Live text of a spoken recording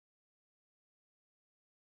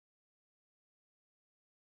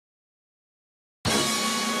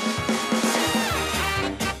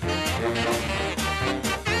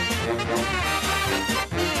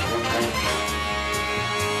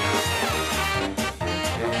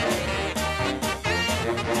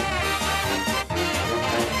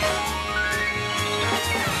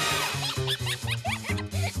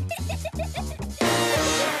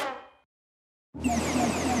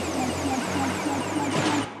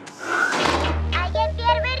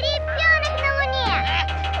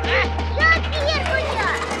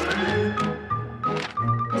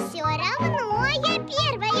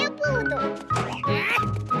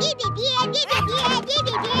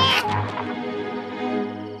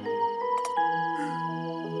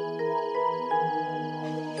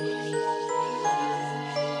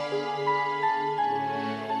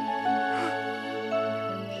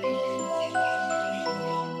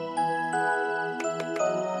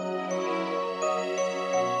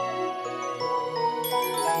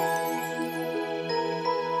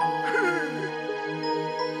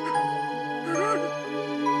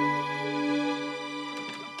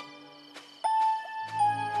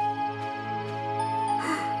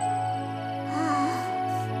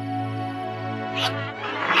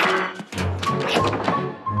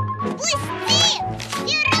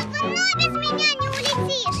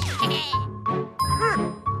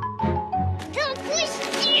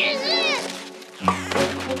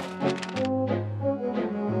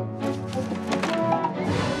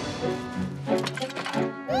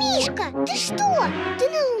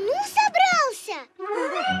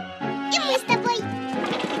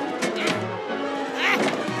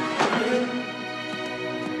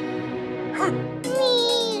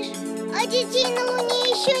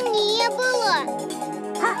еще не было.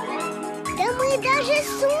 Да мы даже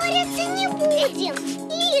ссориться не будем,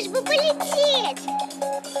 лишь бы полететь.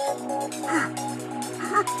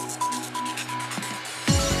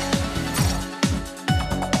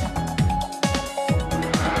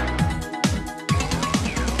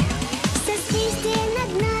 Созвездия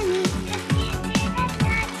над нами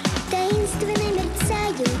таинственно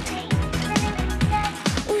мерцают.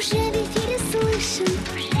 Уже в эфире слышим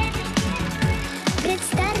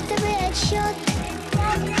предстартовый отсчет.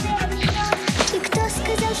 И кто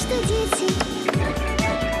сказал, что дети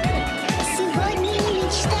сегодня не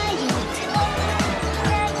мечтают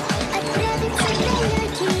отправиться в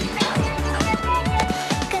далекий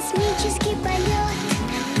космический полет?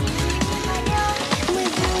 Мы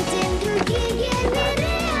будем другие миры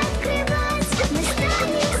открывать. Мы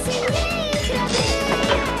станем сильнее и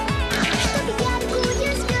храбрее, чтоб яркую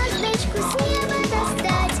звездочку с неба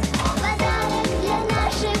достать. Подарок для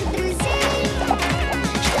наших друзей.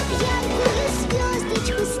 Чтоб яркую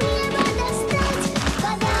звездочку с неба достать.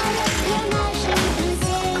 Подарок для наших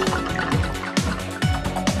друзей.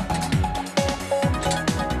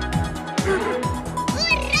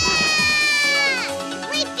 Ура!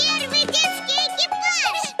 Мы первый детский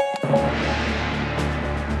экипаж!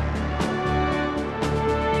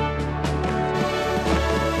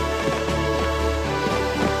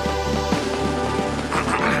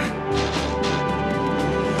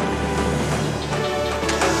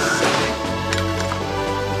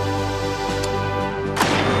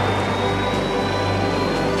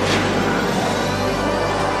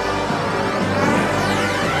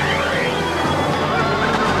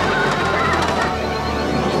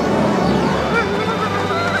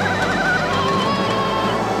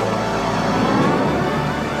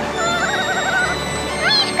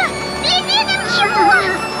 Мишка, гляди там чего!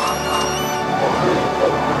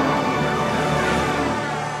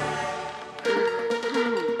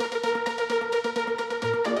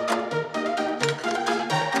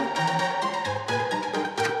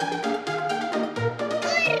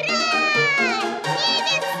 Ура!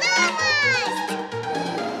 Невесомость!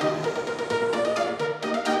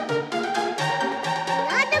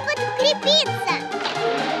 Надо подкрепиться!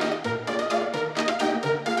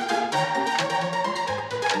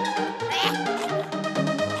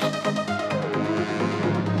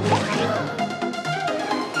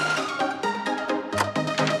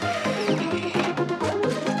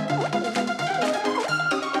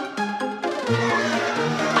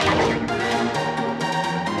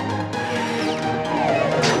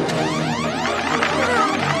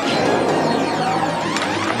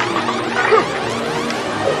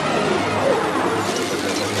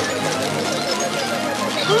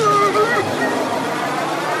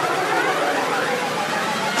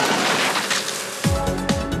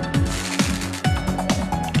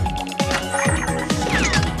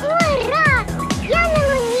 Ура! Я на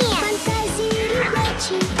Луне! Фантазии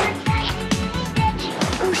ребячей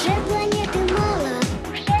уже планеты мало.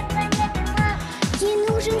 Ей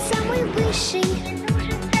нужен самый высший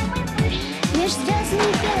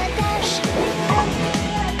межзвездный пилотаж.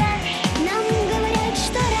 Нам говорят,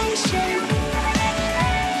 что раньше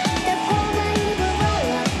такого не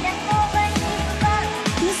бывало.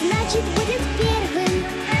 Но значит будет первым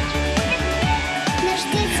наш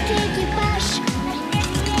детский экипаж.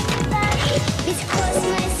 Ведь в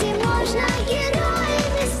космосе можно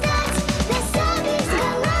героями стать, на совесть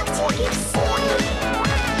галактики всей.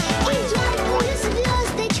 И яркую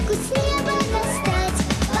звездочку с неба достать,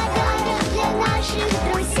 подарок для наших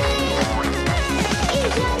друзей. И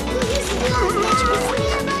яркую звездочку с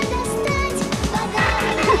неба достать,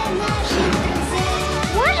 подарок для наших друзей.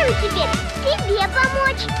 Можем теперь тебе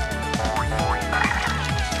помочь.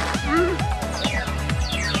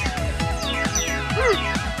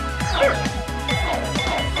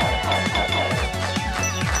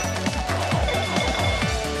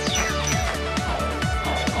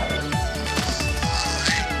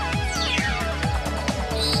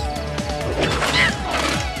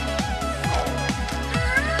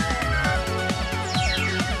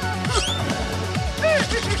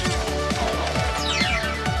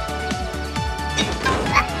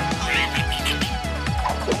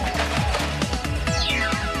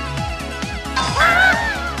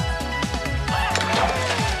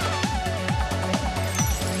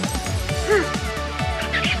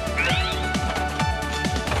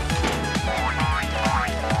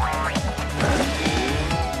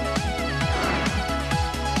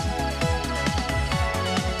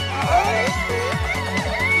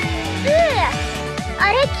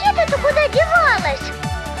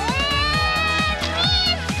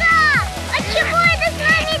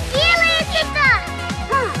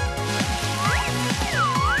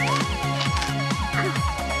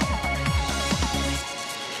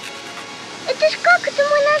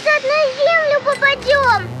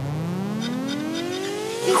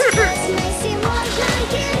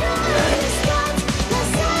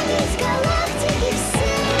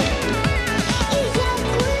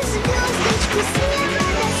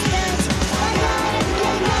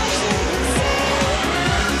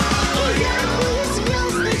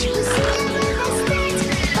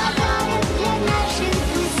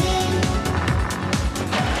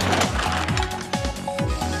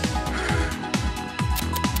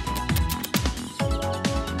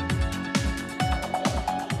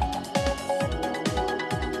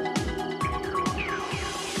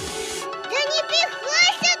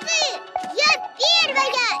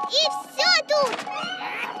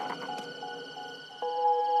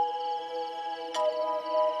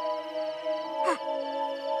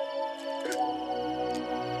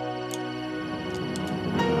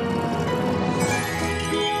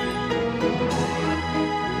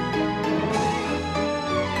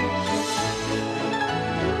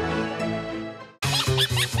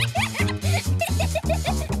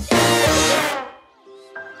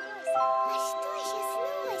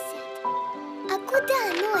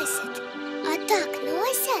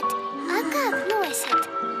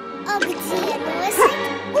 А где носят?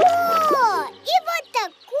 О, и вот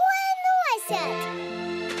такое носят.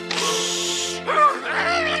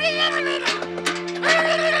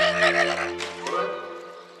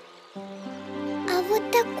 А вот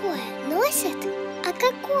такое носят? А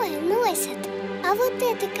какое носят? А вот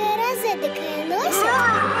этакое розетокое носят?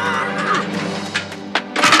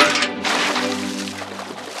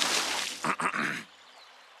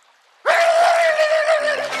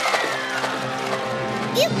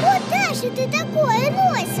 И куда же ты такое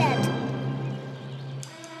носят?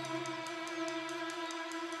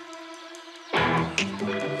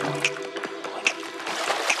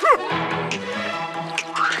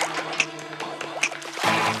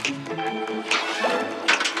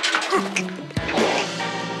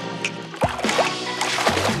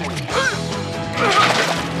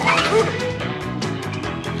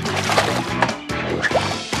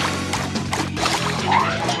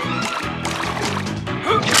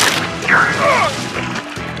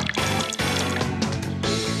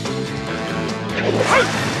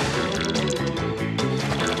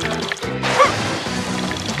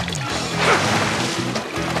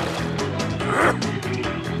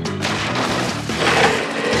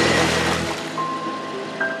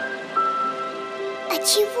 А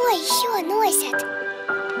чего еще носят?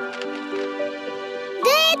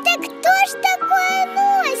 Да это кто ж такое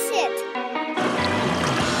носит?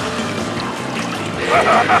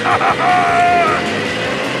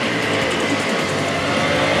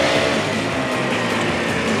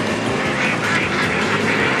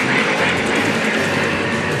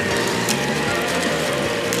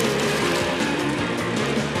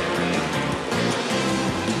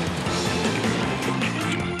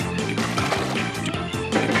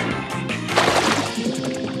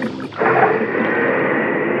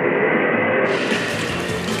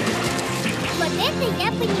 Вот это я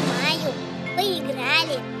понимаю.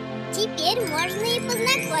 Поиграли. Теперь можно и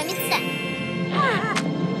познакомиться.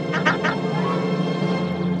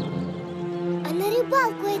 А на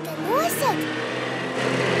рыбалку это носят?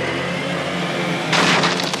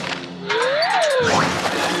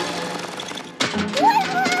 Ой,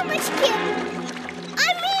 мамочки! А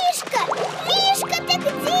Мишка? Мишка, ты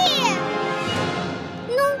где?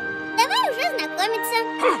 Ну, давай уже знакомиться.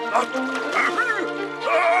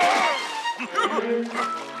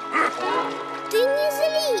 Ты не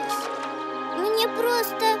злись. Мне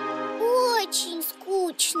просто очень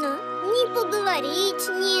скучно. Ни поговорить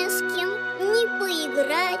не с кем, ни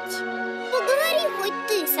поиграть. Поговори хоть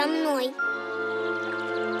ты со мной.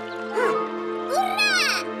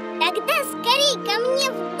 Ура! Тогда скорей ко мне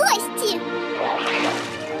в гости.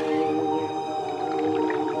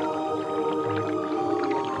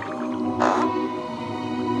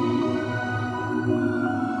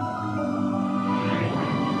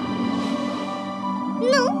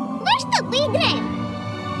 Ну, во что поиграем?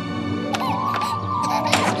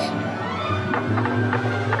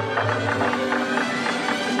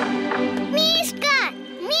 Мишка!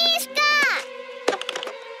 Мишка!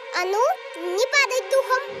 А ну, не падай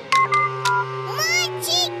духом.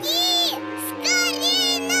 Мальчики!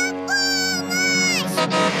 Скорей на помощь!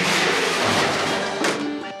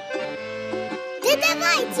 Да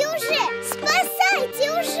давайте уже! Спасайте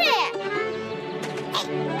уже!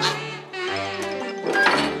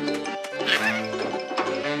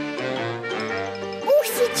 Ух,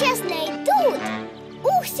 сейчас найдут!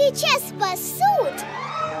 Ух, сейчас спасут!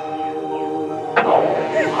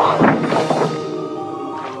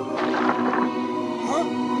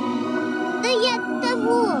 Да я от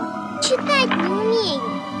того читать не умею,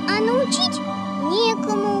 а научить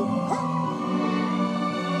некому.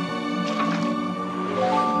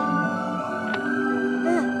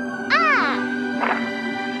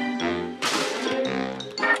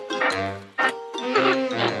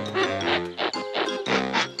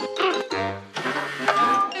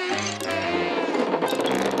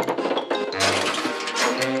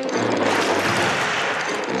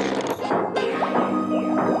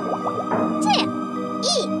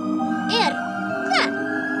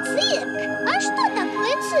 Цирк. А что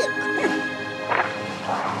такое цирк?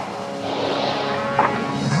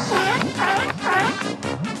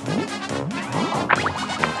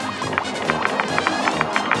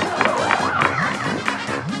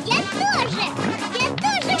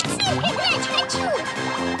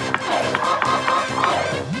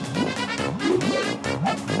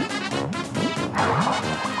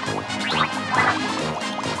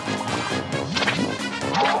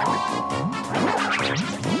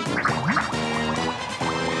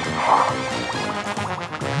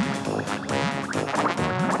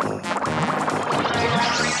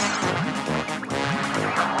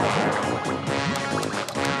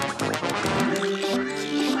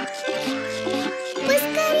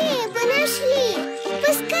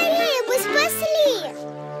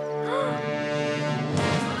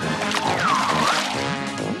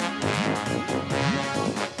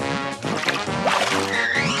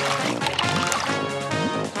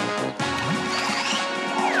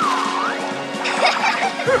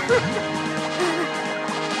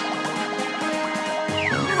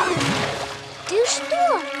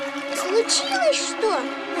 случилось что?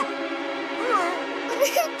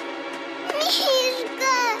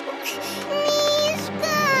 Мишка!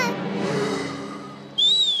 Мишка!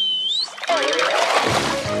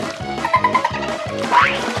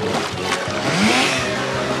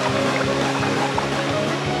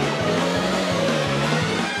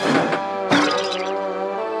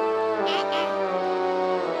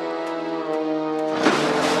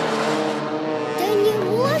 Да не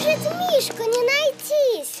может Мишка не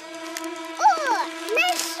найтись! О,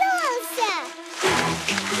 нашелся!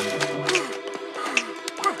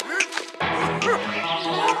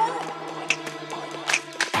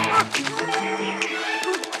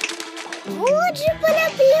 Вот же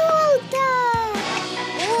понаплел-то!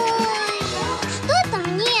 Ой, что-то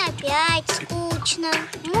мне опять скучно.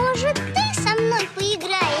 Может, ты со мной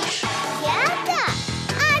поиграешь? Я-то?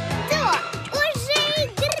 А то уже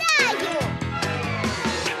играю!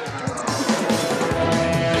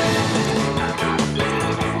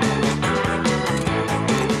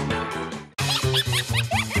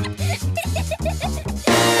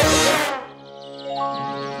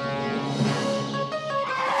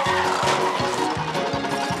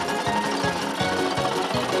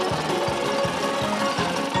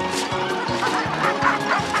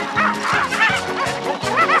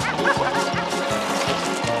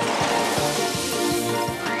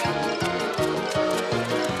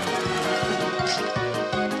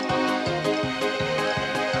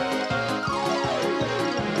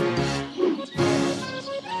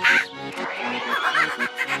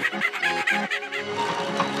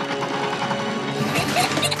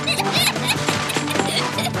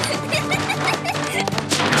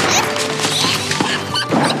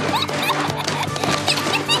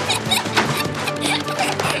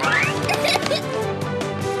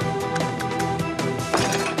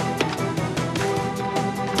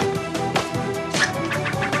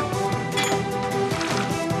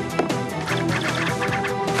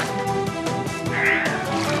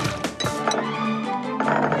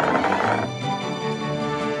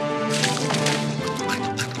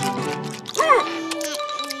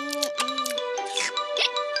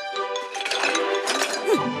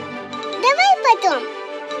 Давай потом,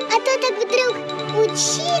 а то так вдруг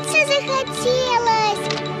учиться захотелось.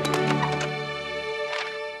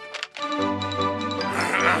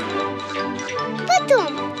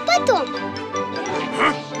 Потом.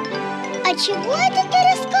 А чего это ты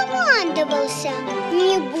раскомандовался?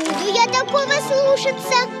 Не буду я такого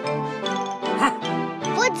слушаться.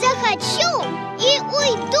 Вот захочу и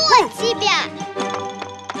уйду от тебя.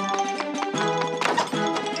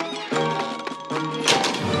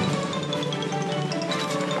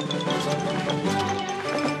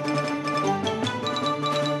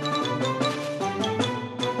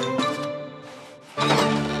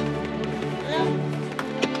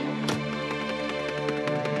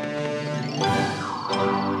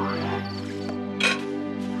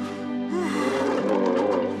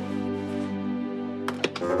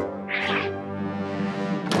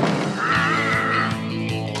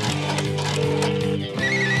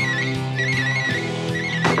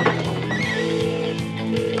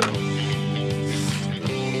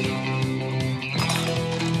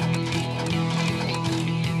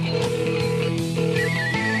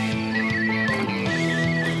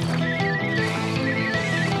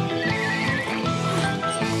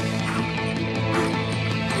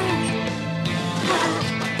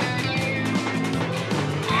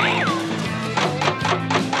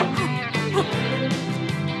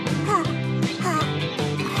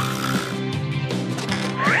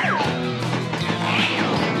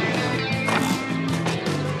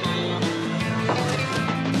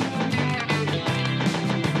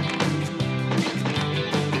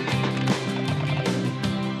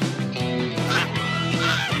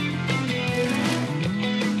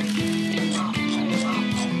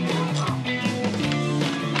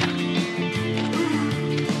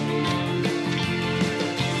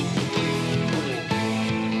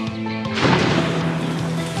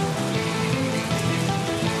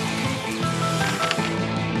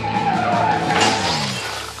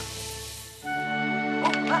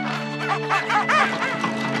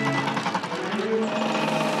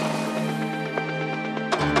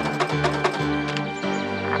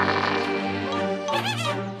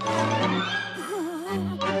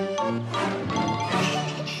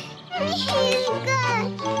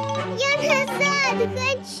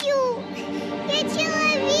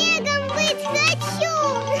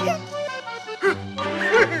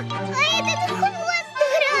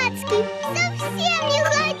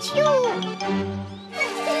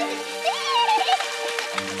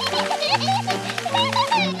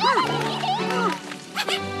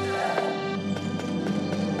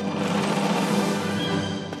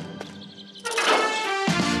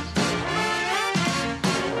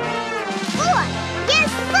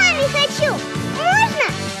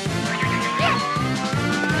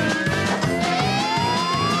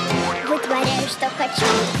 что хочу,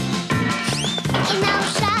 и на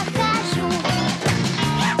ушах хожу.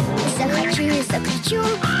 Захочу и закричу,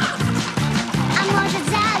 а может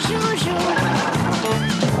зажужу.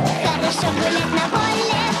 Хорошо гулять на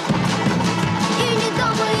воле, или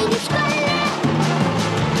дома, или в школе.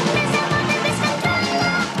 Без заботы, без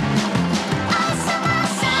контроля, а сама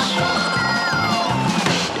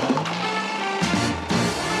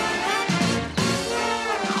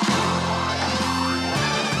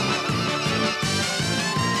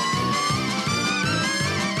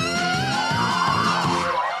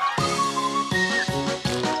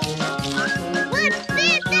Вот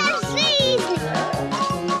это жизнь!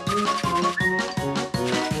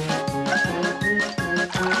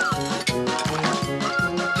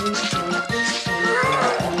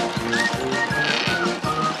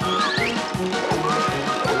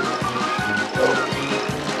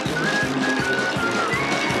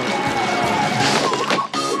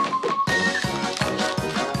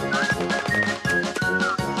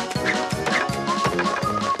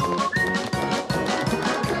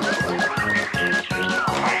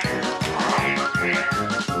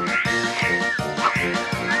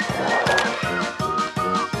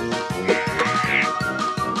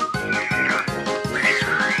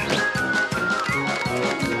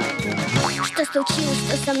 Что случилось,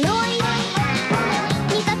 что со мной?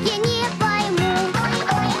 Никак я не пойму.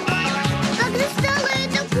 Как же стала я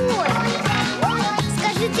такой?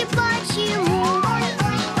 Скажите, почему?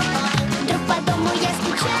 Вдруг по дому я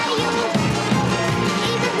скучаю, и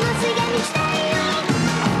вернуться я мечтаю.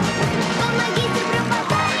 Помогите,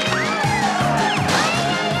 пропадаю.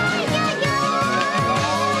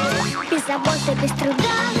 Ай-яй-яй-яй-яй. Без заботы, без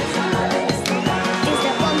труда, ты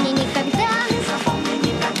запомни никогда.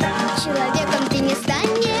 Человеком ты не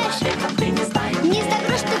станешь, не за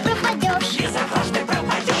грош ты пропадешь.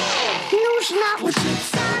 Нужно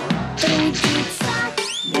учиться, трудиться,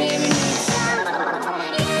 лениться.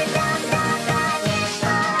 И тогда,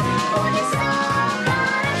 конечно, будет все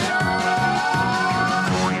хорошо.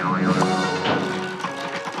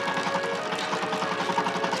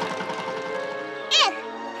 Эх,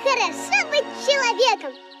 хорошо быть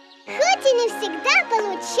человеком, хоть и не всегда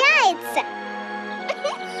получается.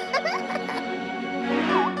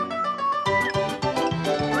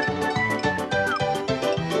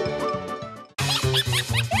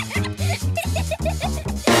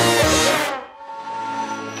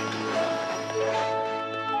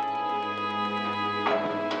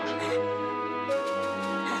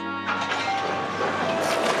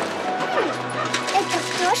 Это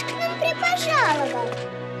кто ж к нам припожаловал?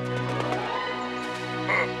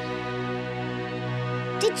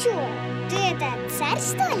 Ты чё? Ты это царь,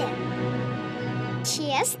 что ли?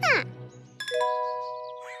 Честно?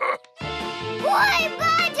 Ой,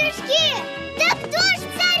 батюшки! Да кто ж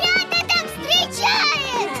царя-то так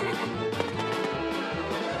встречает?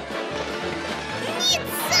 Не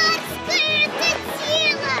царское это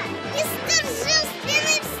дело! Из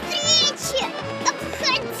торжественной встречи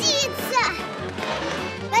обходиться!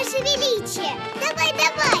 Ваше Величие, давай!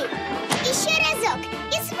 Еще разок,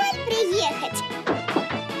 изволь приехать!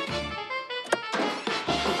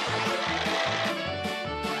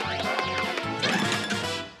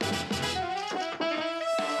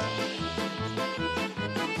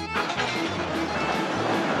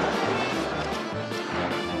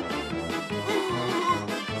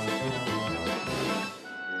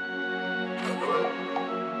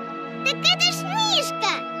 Так это ж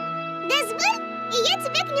Мишка! Дозволь, и я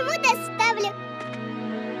тебя к нему доставлю.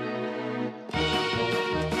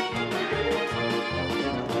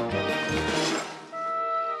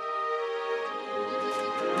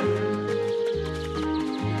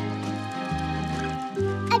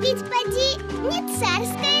 А ведь поди, не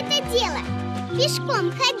царское это дело пешком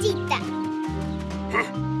ходить-то.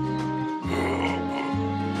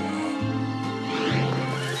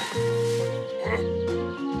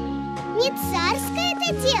 Не царское это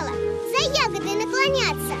дело за ягодой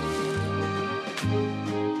наклоняться.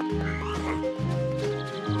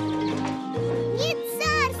 Не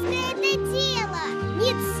царское это дело,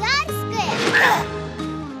 не царское.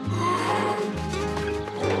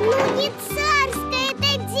 Ну не царское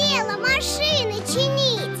это дело машины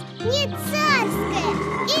чинить. Не царское.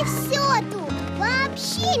 И все тут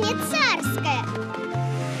вообще не царское.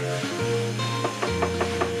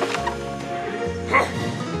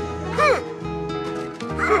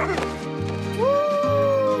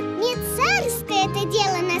 Не царское это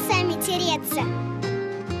дело носами тереться.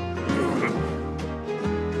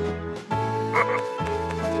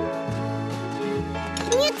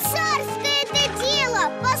 Не царское это дело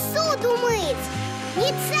посуду мыть. Не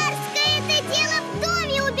царское это дело в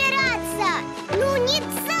доме убираться.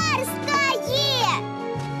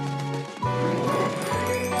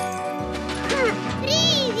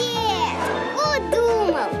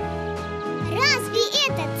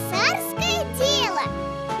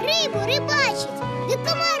 рыбу рыбачить, да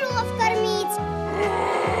комаров кормить.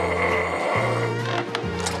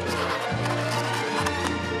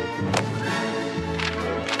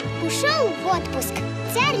 Ушел в отпуск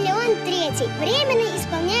царь Леон III, временно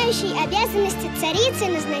исполняющий обязанности царицы,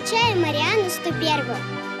 назначая Марианну Ступерву.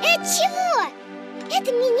 Это чего?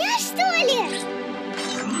 Это меня, что ли?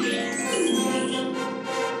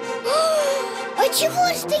 А чего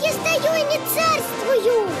ж ты я стою и не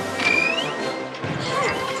царствую?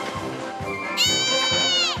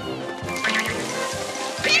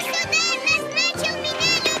 Государь назначил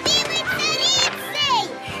меня любимой царицей!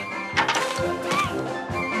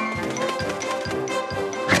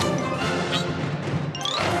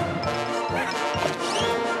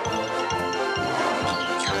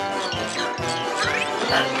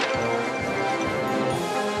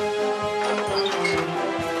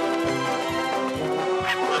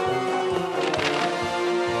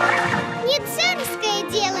 Не царское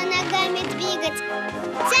дело ногами двигать.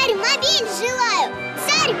 Царь-мобиль желаю!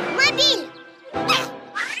 Царь-мобиль!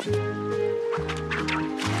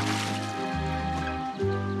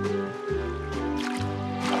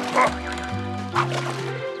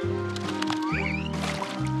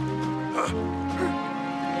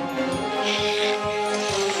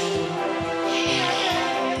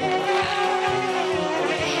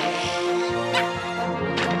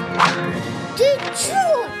 Ты чё?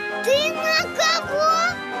 Ты на кого?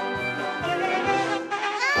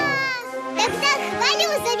 Тогда хвалю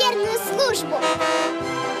за верную службу.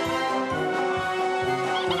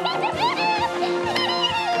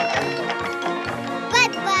 Во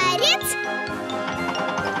дворец.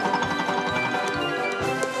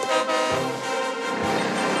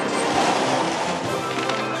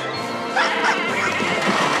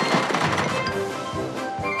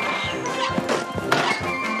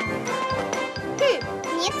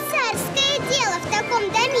 Не царское дело в таком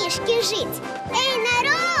домишке жить. Эй,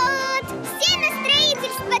 народ! Все на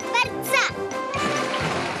строительство дворца!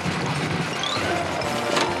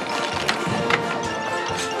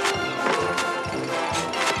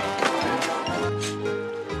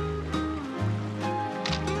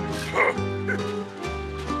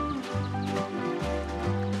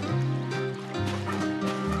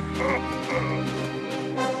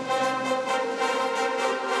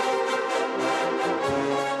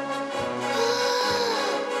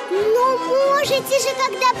 Ну, можете же,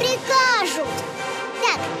 когда прикажут.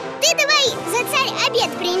 Так, ты давай за царь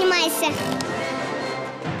обед принимайся.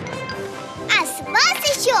 А с вас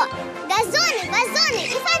еще газоны, вазоны и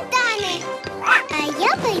фонтаны. А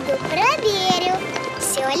я пойду проверю,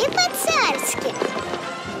 все ли по-царски.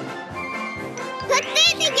 Вот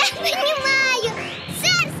это я понимаю!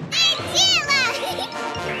 Царское дело!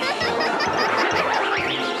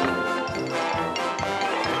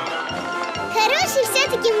 Хороший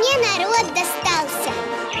все-таки мне народ достался.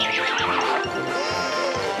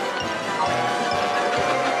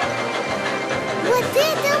 Вот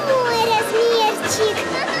это мой размерчик.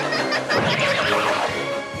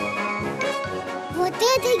 Вот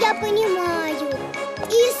это я понимаю.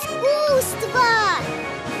 Искусство.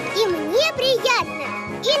 И мне приятно,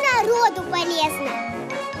 и народу полезно.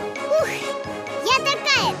 Ух, я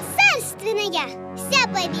такая царственная, вся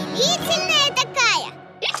повелительная такая.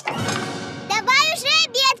 Давай уже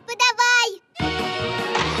обед подавай.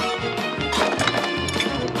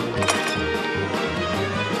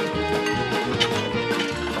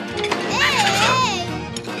 Эй,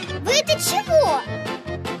 вы-то чего?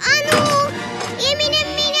 А ну, именем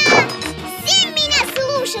меня всем меня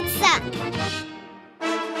слушаться.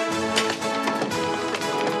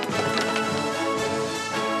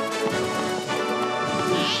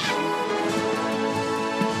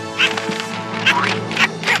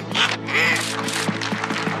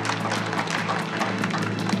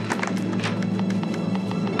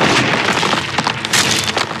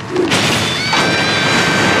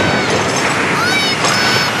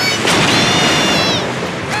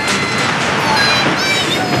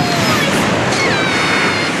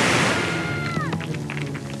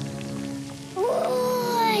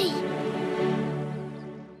 Ой!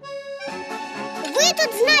 Вы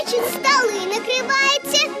тут, значит, столы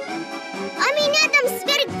накрываете, а меня там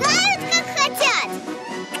свергают, как хотят.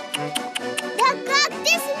 Да как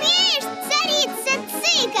ты смеешь, царица,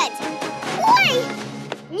 цыкать? Ой!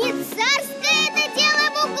 Не царское это дело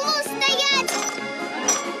в углу стоять.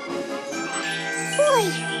 Ой,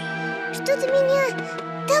 что-то меня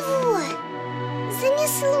того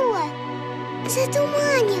занесло,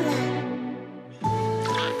 затуманило.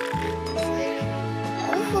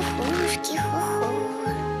 Хо-хо-хошки, хо-хо.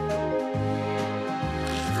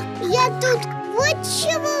 Я тут вот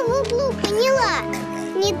чего в углу поняла.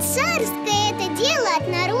 Не царское это дело от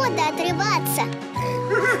народа отрываться.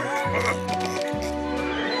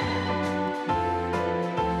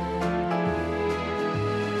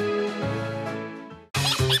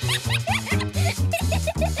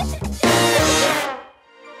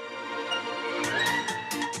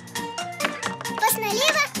 Пас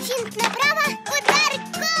налево, финт направо, удар,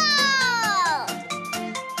 гол!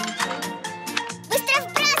 Быстро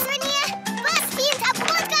вбрасывание, пас, финт,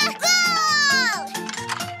 обводка, гол!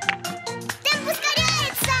 Темп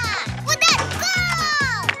ускоряется, удар,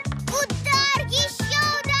 гол! Удар, еще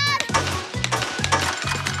удар!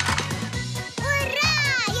 Ура!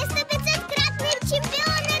 Я 100-500-кратный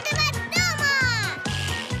чемпион этого дома!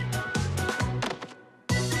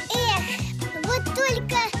 Эх, вот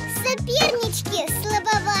только сопернички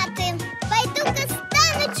слабоваты. Пойду-ка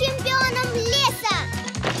стану чемпионом леса.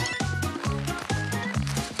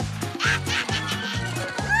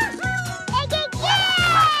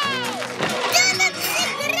 Кто тут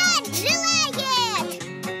сыграть желает?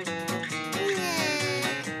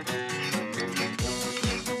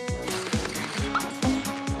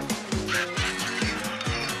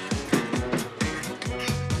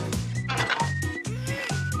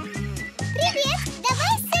 Привет,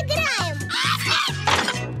 давай сыграем.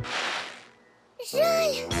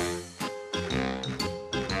 Жаль.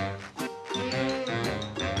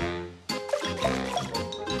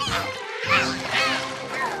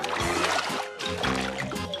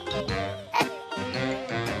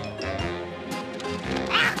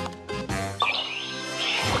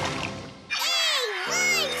 Эй,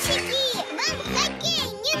 мальчики, вам хоккей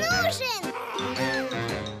не нужен?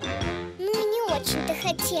 Ну, не очень-то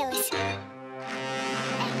хотелось.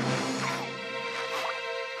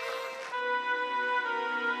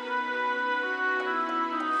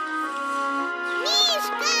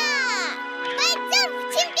 Мишка! Пойдем в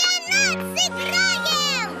чемпионат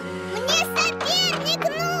сыграем! Мне соперник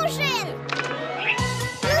нужен!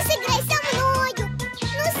 Ну, сыграй со мною!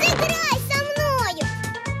 Ну, сыграй со мною!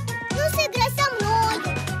 Ну, сыграй со мною!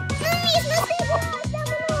 Ну, Миш, ну, сыграй со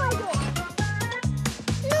мною!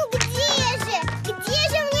 Ну, где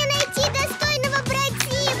же мне найти достойного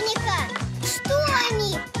противника? Что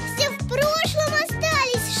они, все в прошлом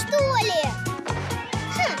остались, что ли?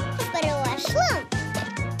 Хм, в прошлом?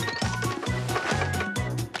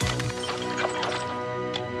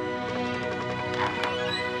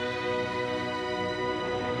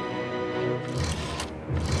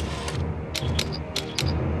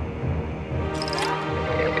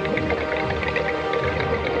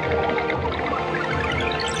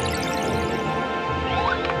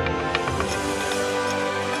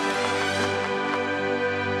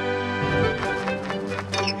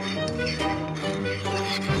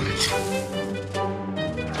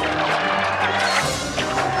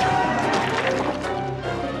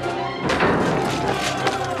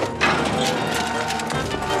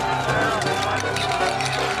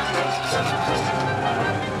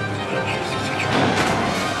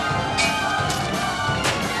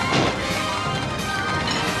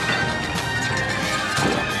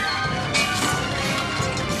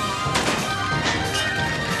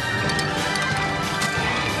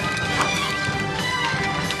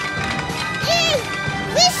 Эй,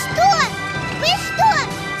 вы что? Вы что?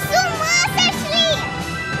 С ума сошли?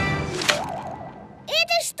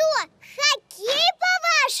 Это что, хоккей,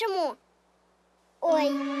 по-вашему? Ой,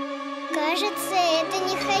 кажется, это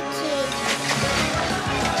не хоккей.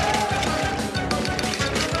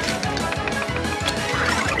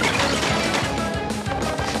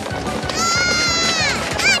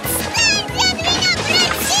 Отстаньте от меня,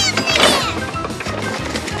 противные!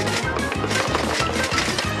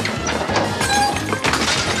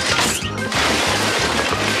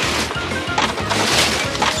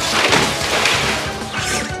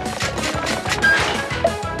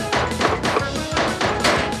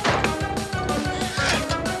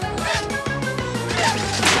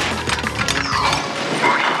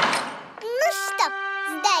 Ну что,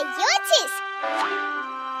 сдаетесь?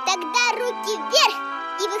 Тогда руки вверх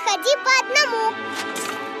и выходи по одному.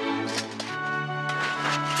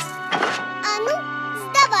 А ну,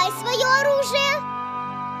 сдавай свое оружие.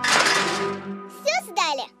 Все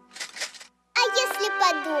сдали? А если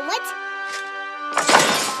подумать?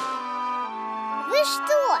 Вы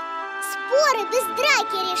что, споры без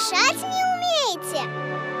драки решать не умеете?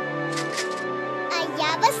 А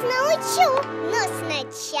я вас научу, но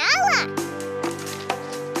сначала...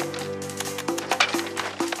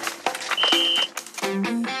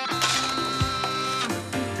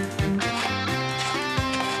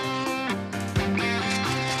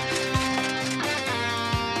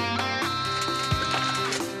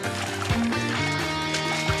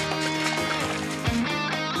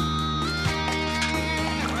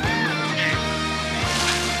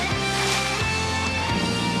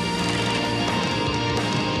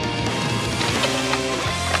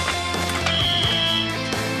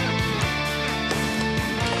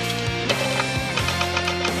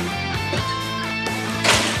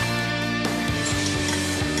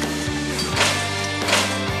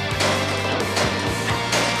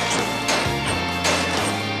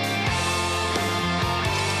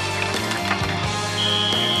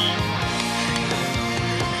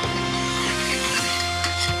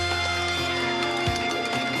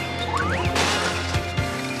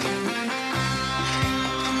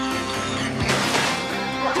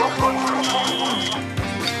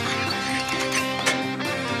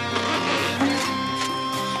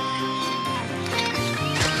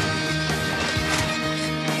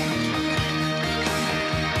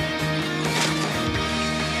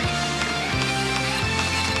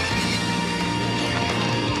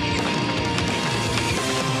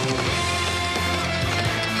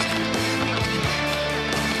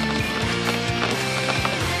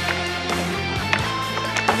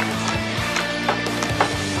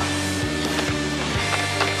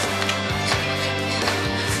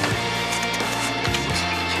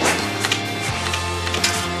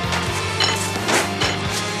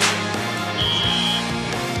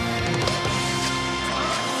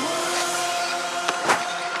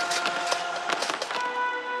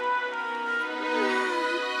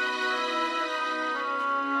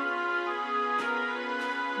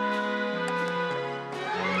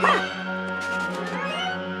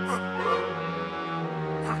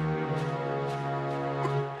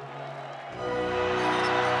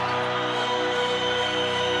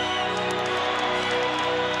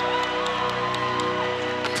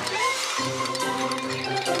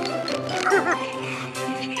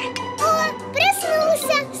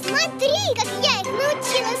 Смотри, как я их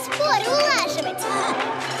научила споры улаживать.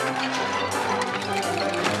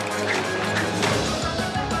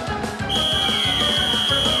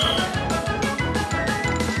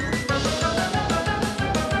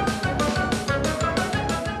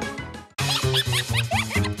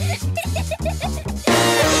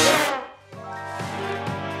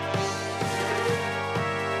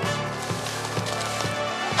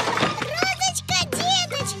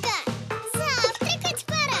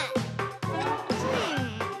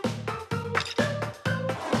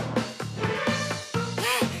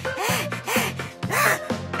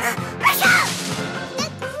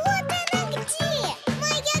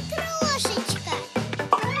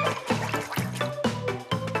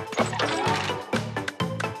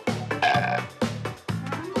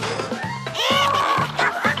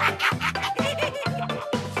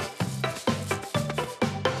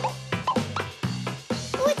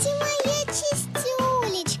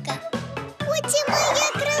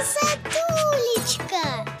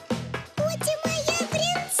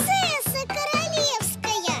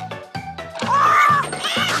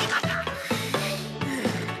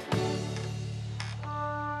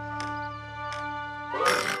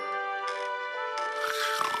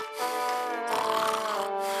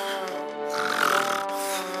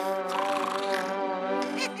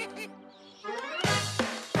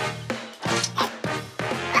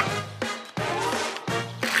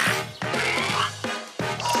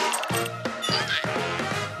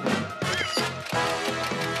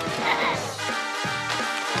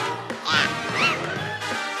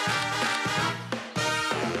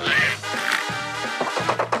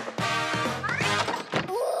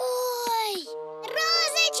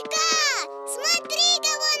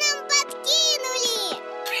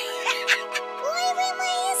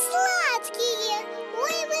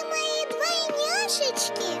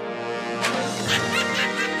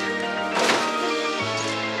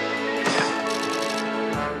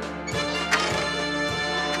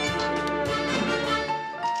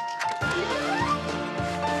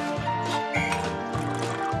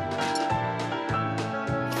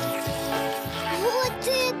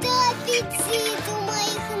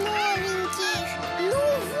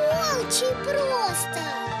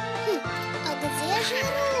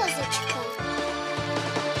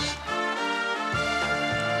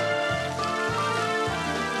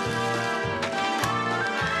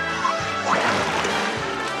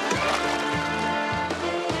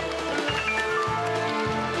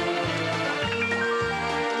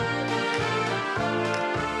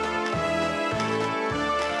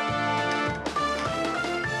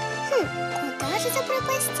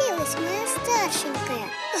 Запропастилась моя старшенькая.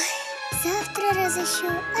 Ой, завтра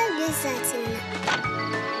разыщу обязательно.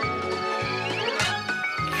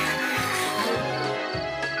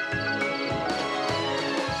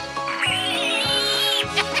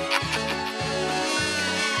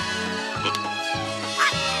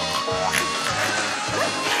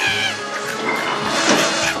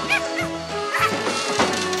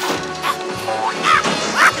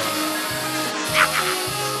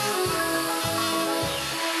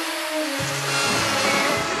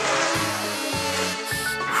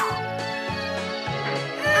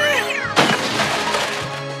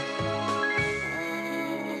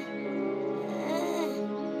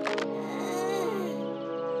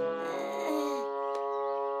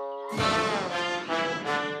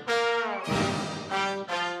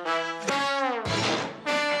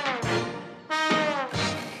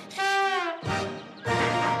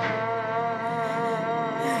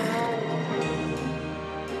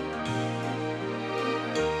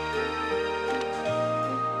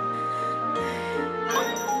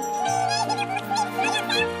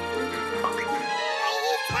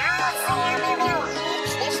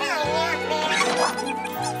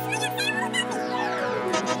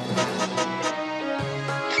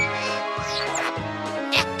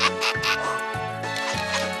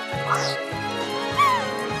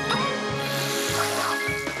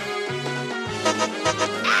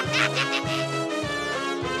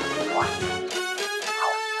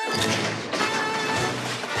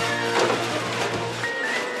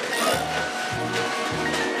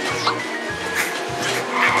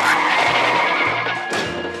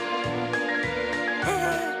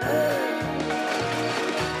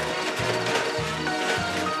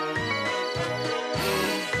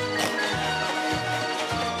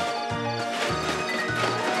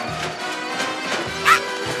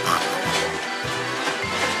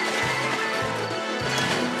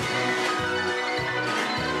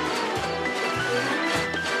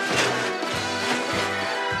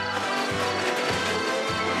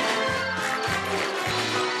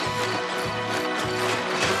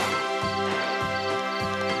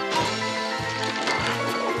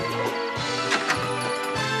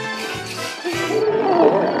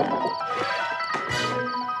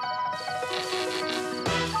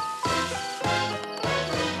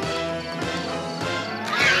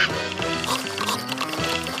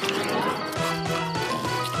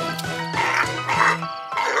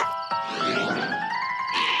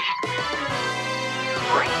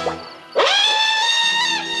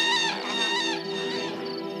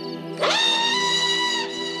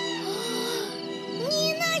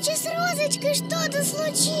 розочкой что-то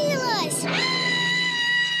случилось.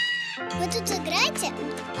 Вы тут играете,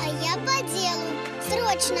 а я по делу.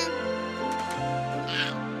 Срочно.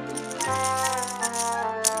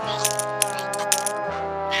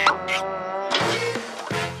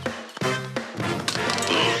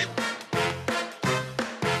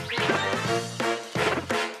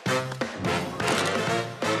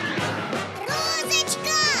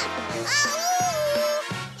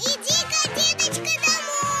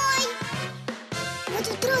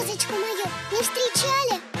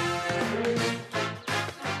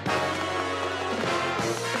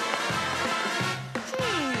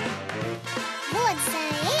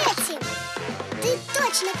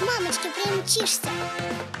 К мамочке примчишься.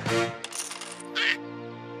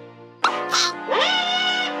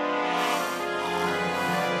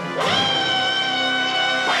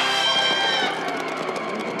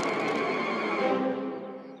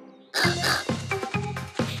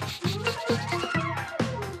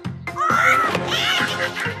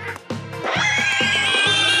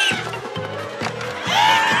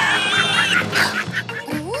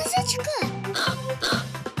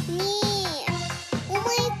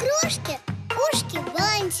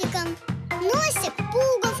 Носик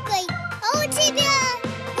пуговкой, а у тебя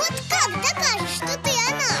вот как докажешь, что ты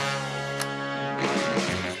она?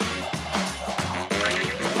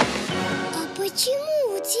 А почему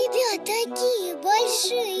у тебя такие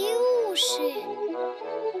большие уши?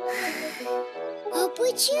 А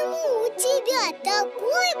почему у тебя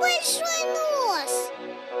такой большой нос?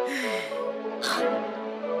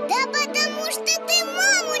 Да потому что ты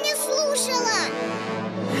маму не слушала.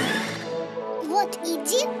 Вот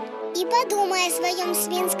иди и подумай о своем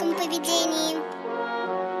свинском поведении.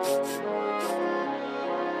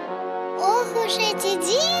 Ох уж эти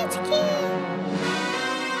детки!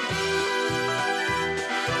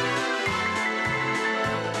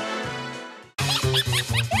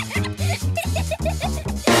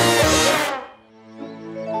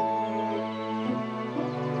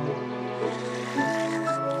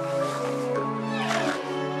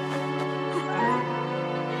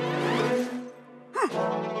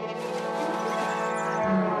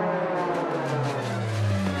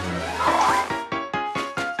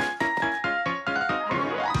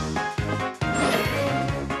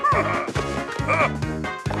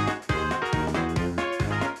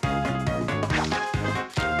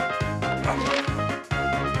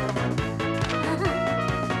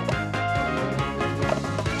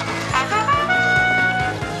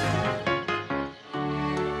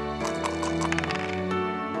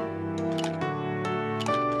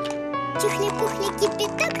 Тюхли-пухли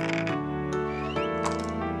кипяток.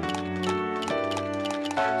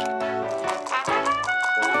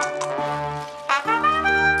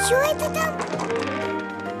 Чё это там?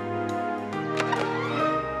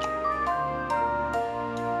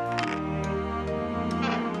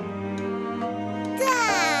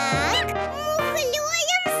 Так,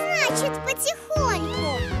 мухлёем, значит,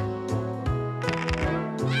 потихоньку.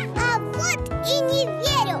 А вот и не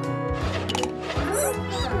верю.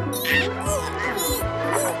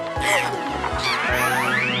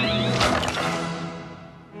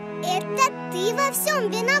 Это ты во всем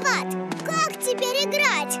виноват. Как теперь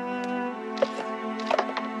играть?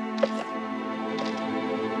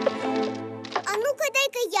 А ну-ка,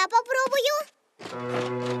 дай-ка я попробую.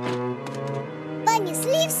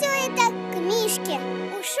 Понесли все это к Мишке.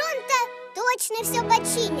 Уж он-то точно все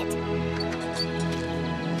починит.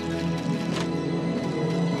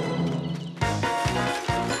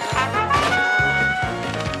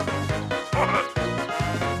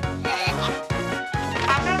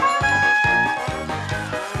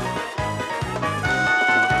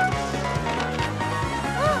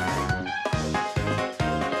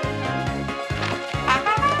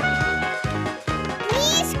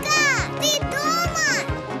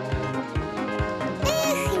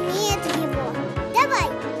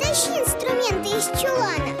 Из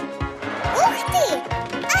чулана. Ух ты!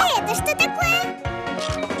 А это что такое?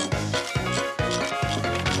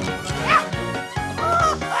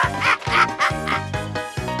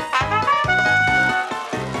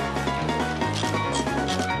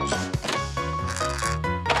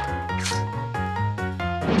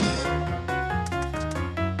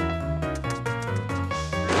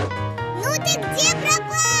 Ну ты где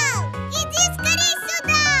пропал? Иди скорей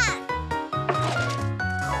сюда!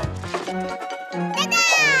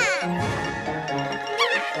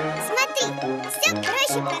 Смотри, все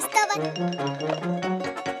проще простого.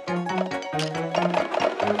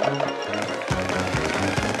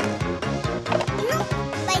 Ну,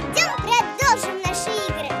 пойдем продолжим наши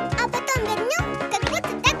игры, а потом вернем, как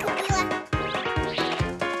будто так и было.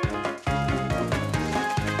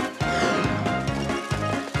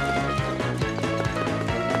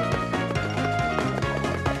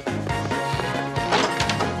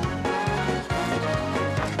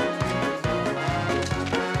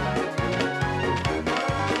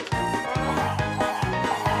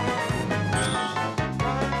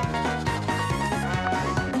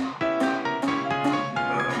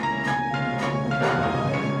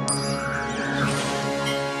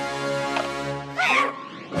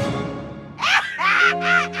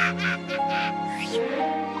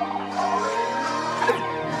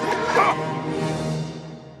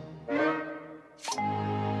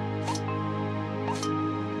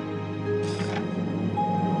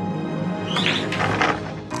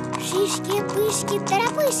 Пышки, пышки,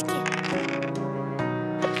 торопышки.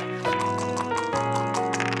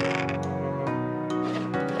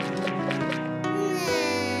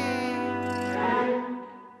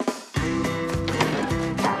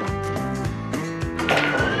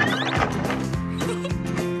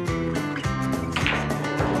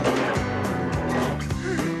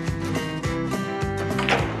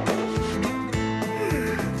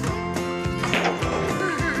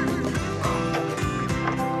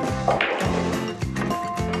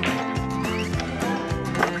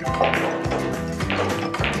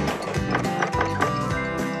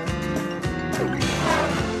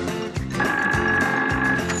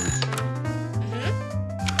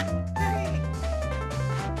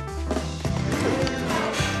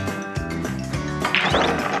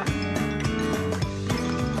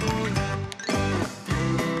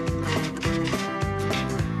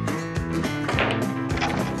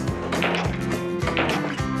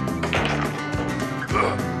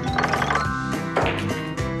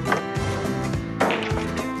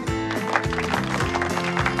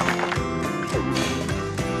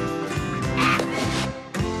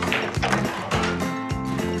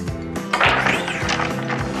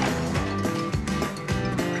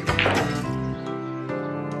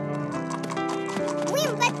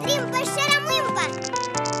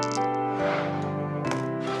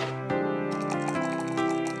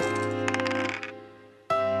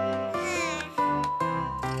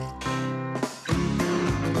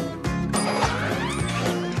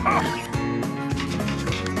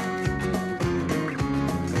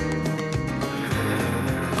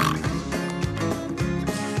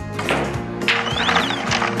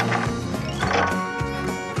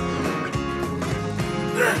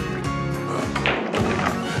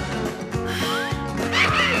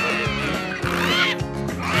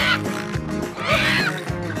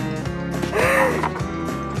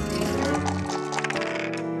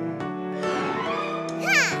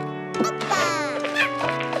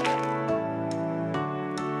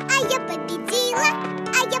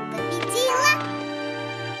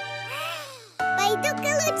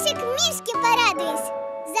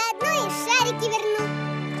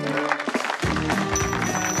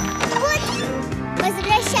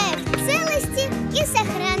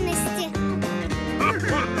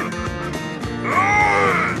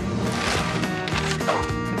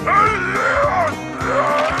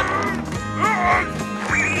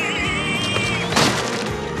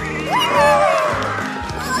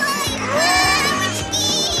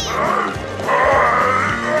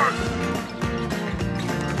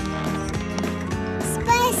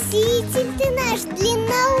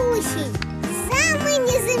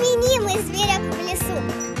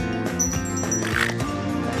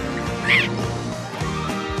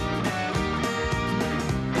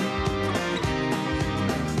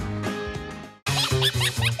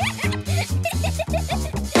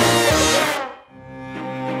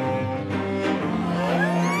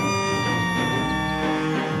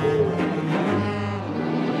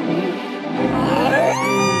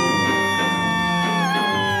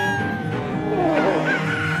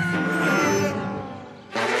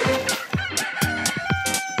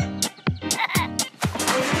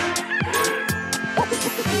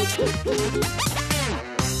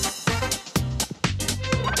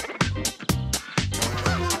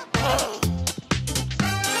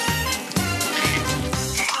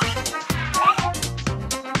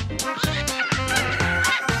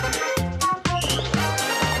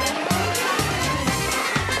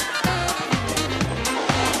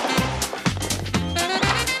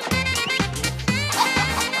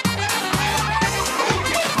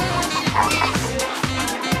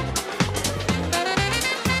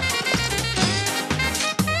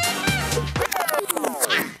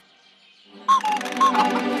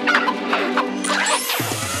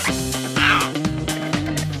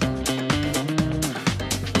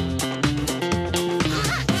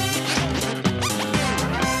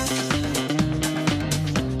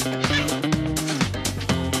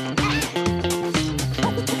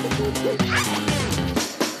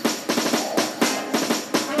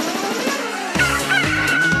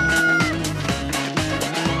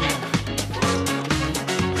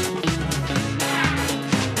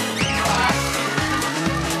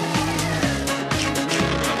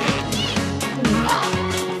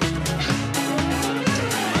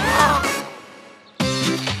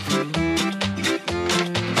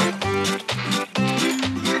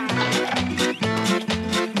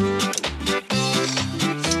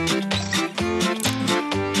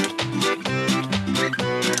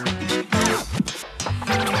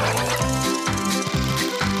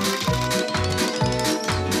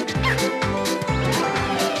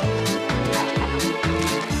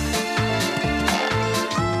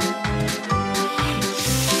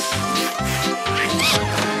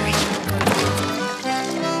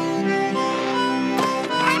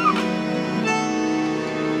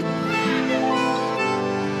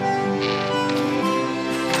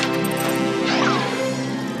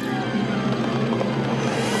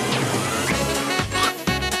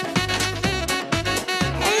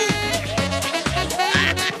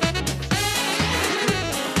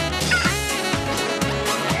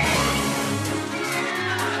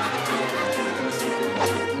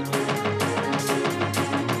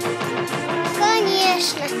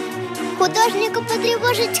 Художника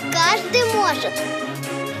потревожить каждый может.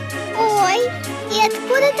 Ой, и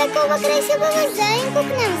откуда такого красивого зайку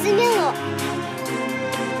к нам замело?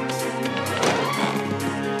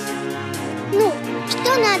 Ну,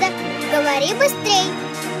 что надо? Говори быстрей.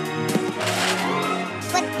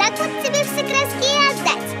 Вот так вот тебе все краски и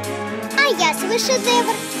отдать. А я свой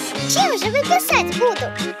шедевр чем же вы писать буду?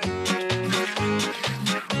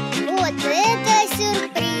 Вот это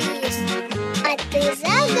сюрприз! А ты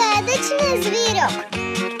загадочный зверек.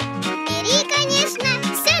 Бери, конечно,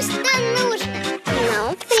 все, что нужно,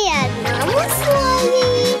 но при одном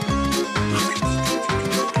условии.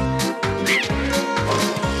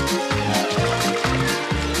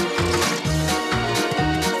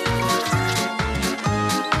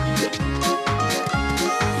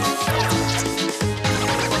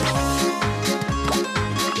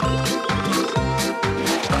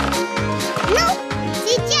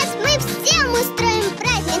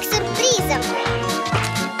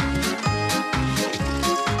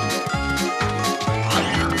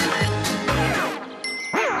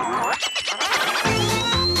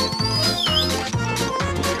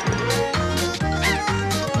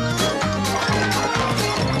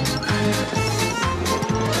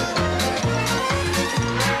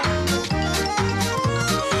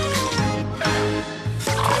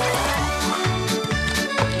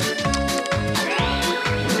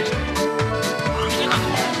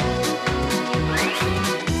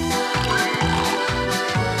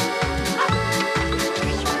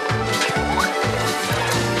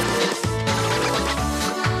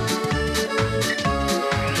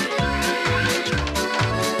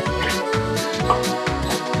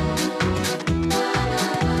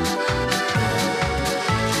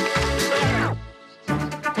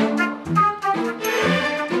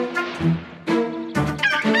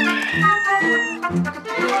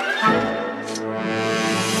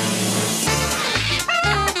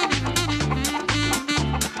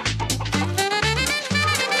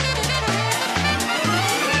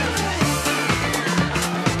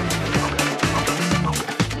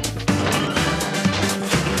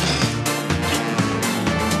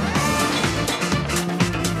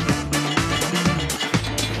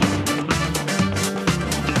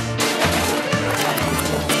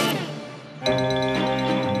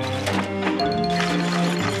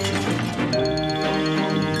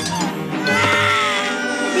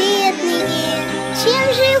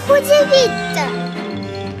 Удивить-то?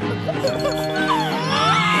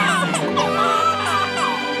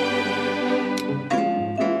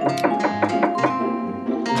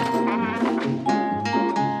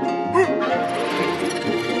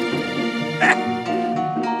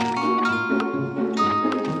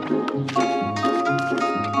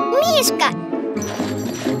 Мишка!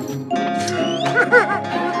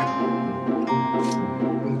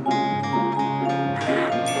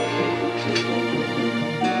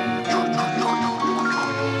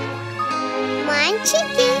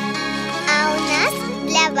 Мальчики, а у нас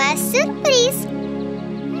для вас сюрприз.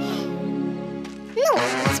 Ну,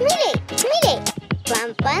 смелей, смелей, вам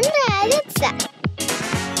понравится.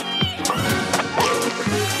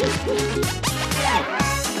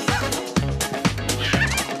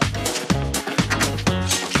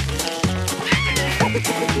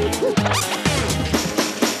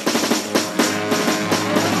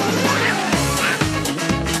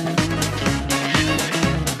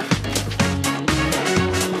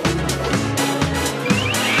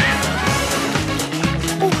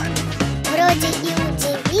 Вроде и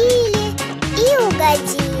удивили, и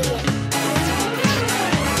угодили.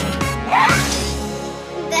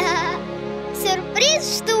 Да, сюрприз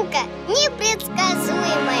штука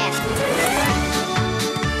непредсказуемая.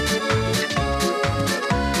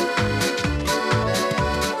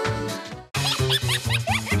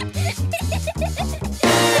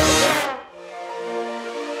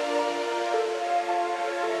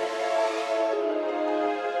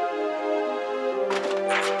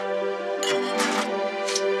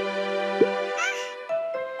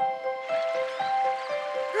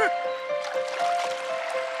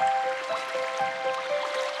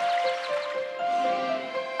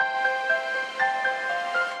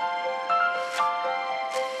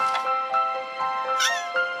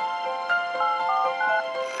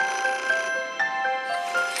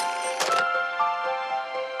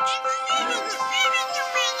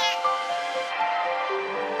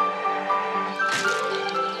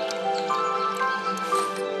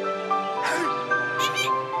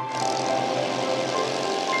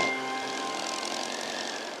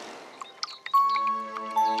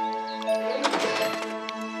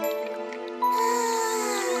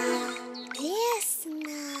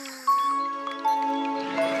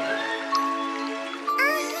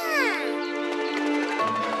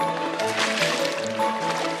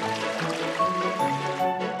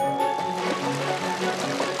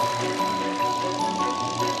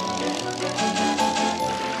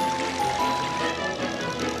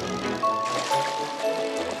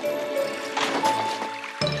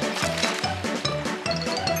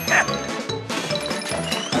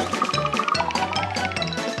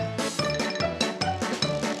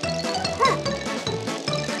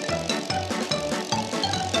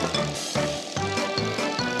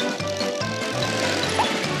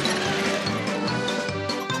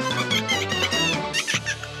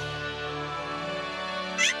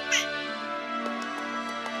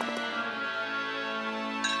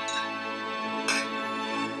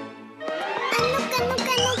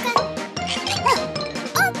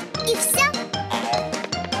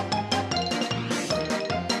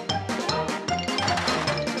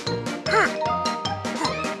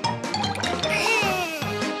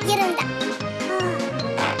 ерунда.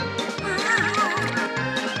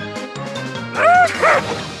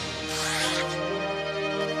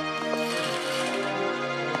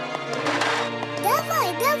 Давай,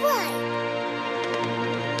 давай.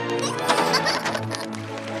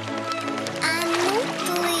 А ну,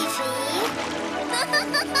 плыви.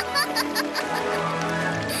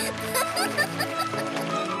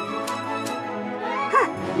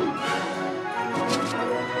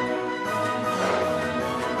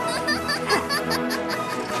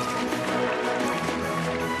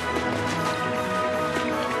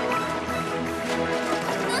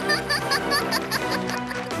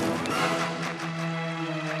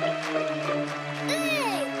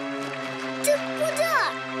 Эй, ты куда?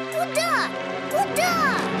 Куда? Куда?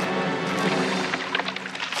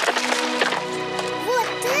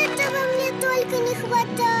 Вот этого мне только не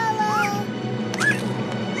хватало.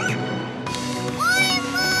 Ой,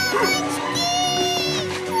 мамочки!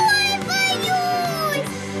 Ой,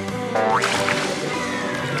 боюсь!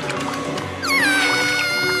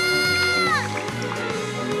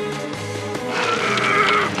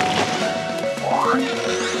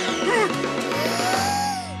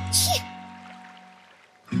 Чи!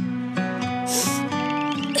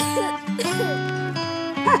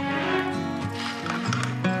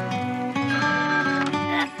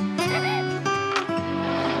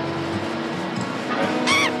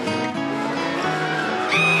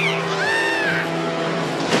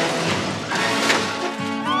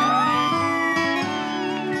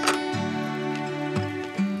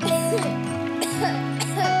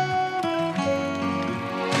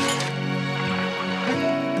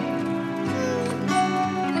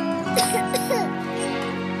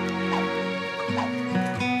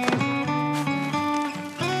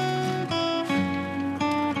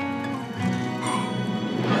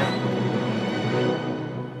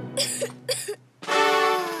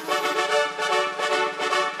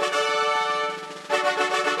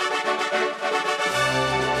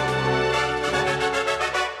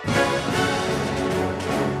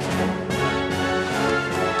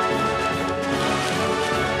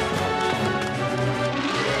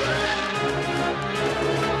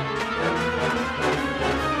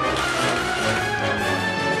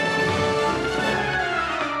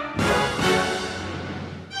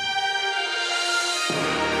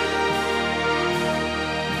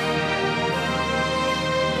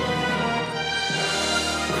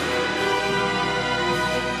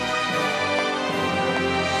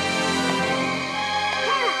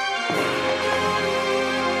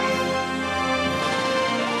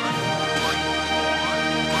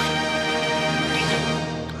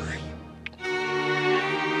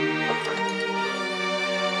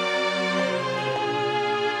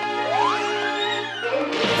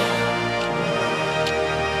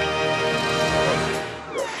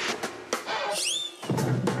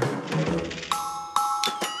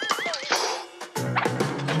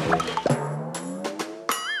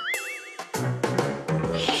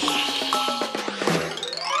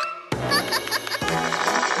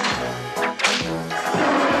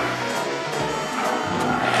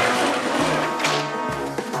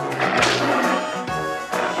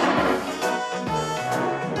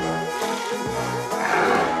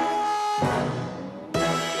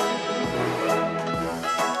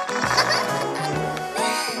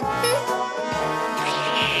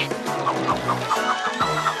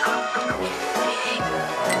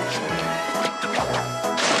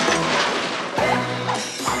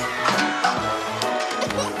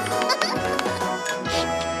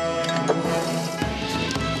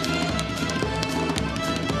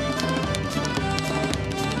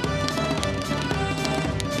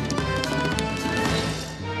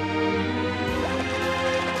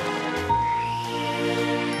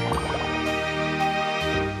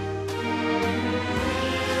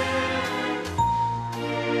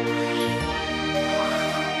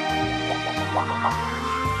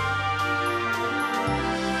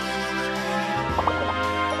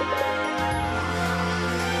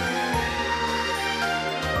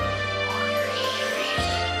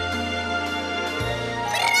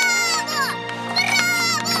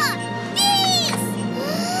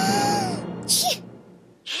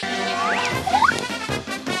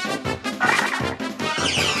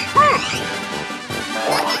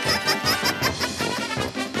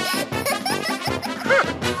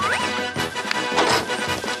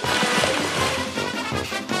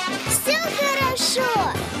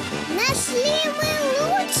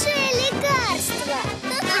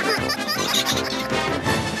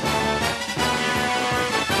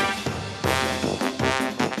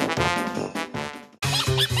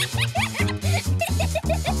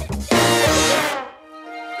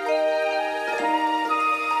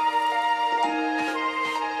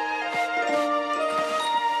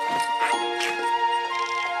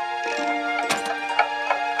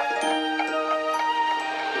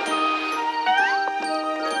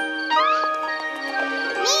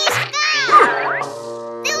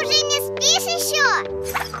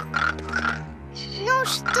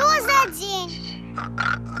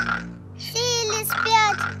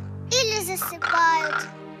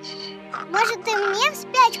 может и мне в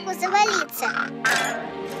спячку завалиться?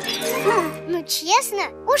 Ну честно,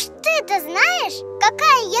 уж ты-то знаешь,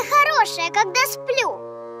 какая я хорошая, когда сплю.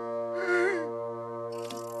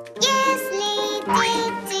 Если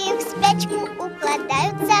дети в спячку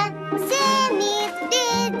укладываются, все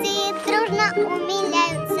медведи дружно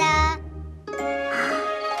умиляются.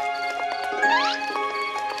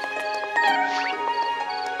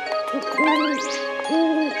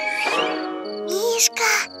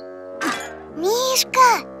 Мишка!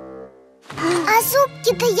 Мишка! А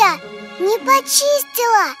зубки-то я не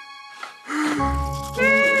почистила.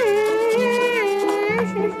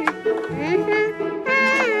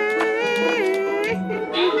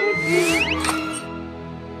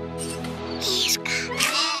 Мишка!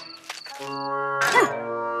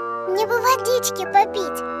 Мне бы водички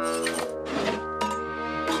попить.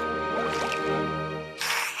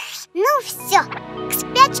 Ну все, к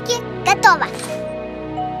спячке готово.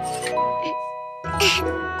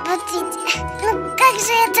 Вот ведь, ну как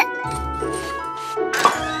же это?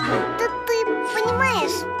 Тут ты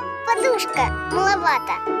понимаешь, подушка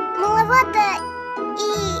маловато. Маловато и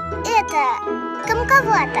это,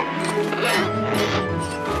 комковато.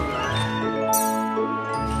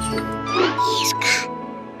 Мишка,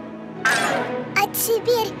 а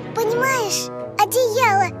теперь, понимаешь,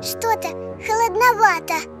 одеяло что-то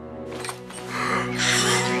холодновато.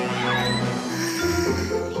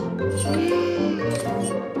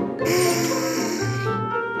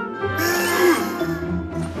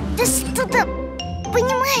 Да что-то,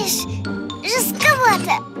 понимаешь,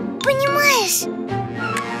 жестковато, понимаешь?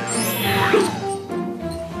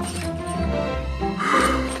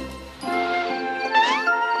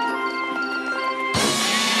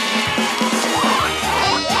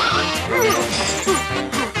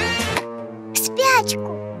 В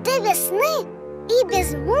спячку до весны и без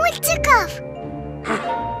мультиков?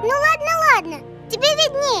 Ну ладно, ладно, тебе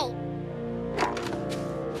видней.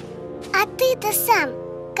 А ты-то сам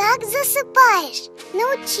как засыпаешь?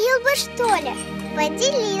 Научил бы, что ли?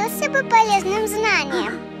 Поделился бы полезным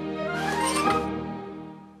знанием.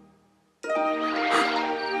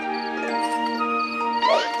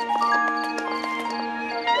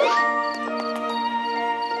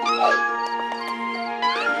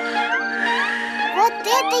 Вот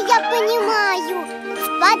это я понимаю!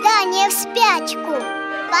 Впадание в спячку.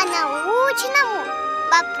 По-научному,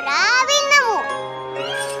 по-правильному.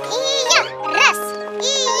 И я раз,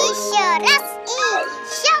 и еще раз,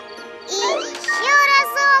 и еще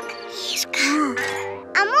разок. Мишка,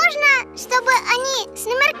 а можно, чтобы они с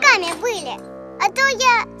номерками были? А то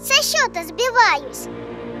я со счета сбиваюсь.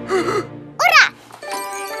 Ура!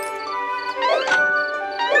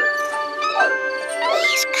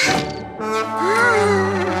 Мишка.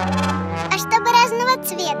 А чтобы разного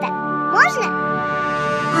цвета можно?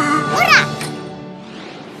 Ура!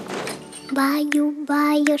 Баю,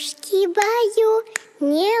 баюшки, баю,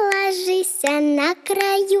 не ложись на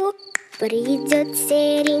краю. Придет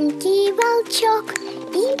серенький волчок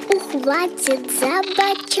и ухватит за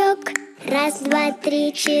бочок. Раз, два,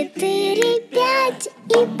 три, четыре, пять,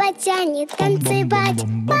 и потянет танцевать.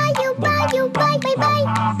 Баю, баю, бай, бай, бай.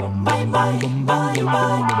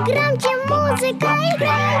 Громче музыка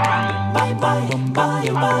играй.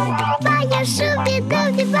 Баю,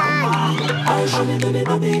 шуби-дуби, бай.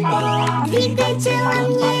 Двигай телом,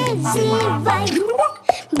 не зевай.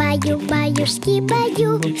 Баю, баюшки,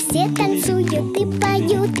 баю, все танцуют и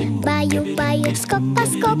поют. Баю, баю, скок по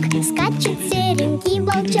скок, скачет серенький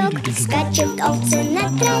волчок. Скачут овцы на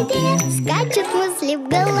траве, скачут мысли в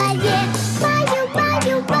голове. Баю,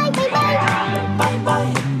 баю, бай, бай, бай.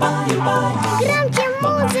 Громче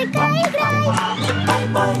музыка играй.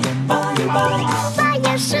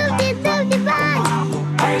 Баю, шуби-дуби, бай.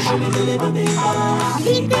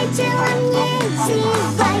 Двигай телом, не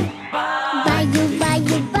зевай. Баю,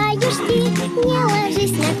 баю, баюшки, не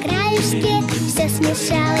ложись на краюшке. Все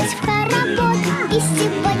смешалось в хоровод, и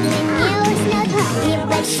сегодня не уснет ни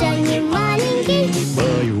большой, ни маленький.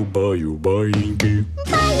 Баю, баю, баиньки.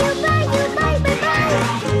 Баю, баю, бай,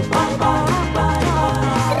 бай, бай.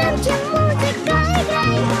 Громче музыка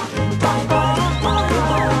играй.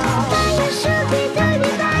 Баю,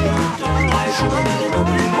 шуби-дуби, бай.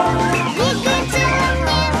 Двигай телом,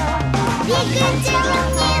 не, двигай телом,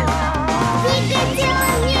 не. Двигай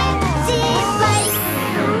телом, не зевай.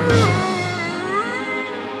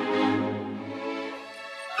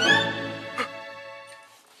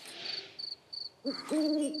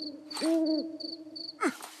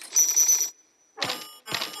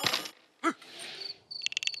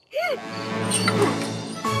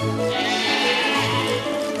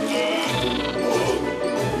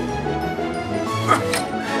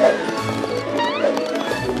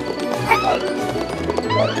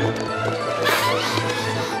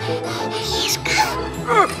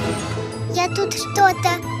 Мишка, я тут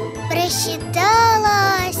что-то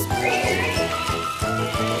просчиталась.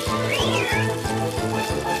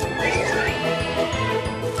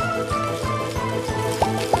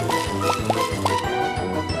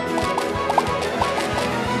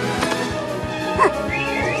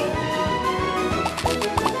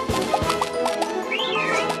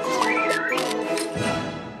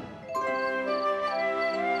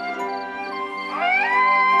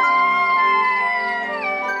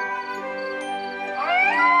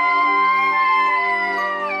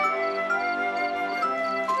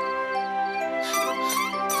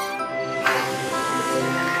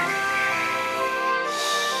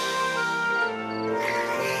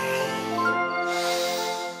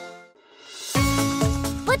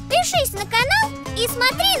 Подпишись на канал и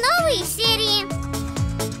смотри новые серии.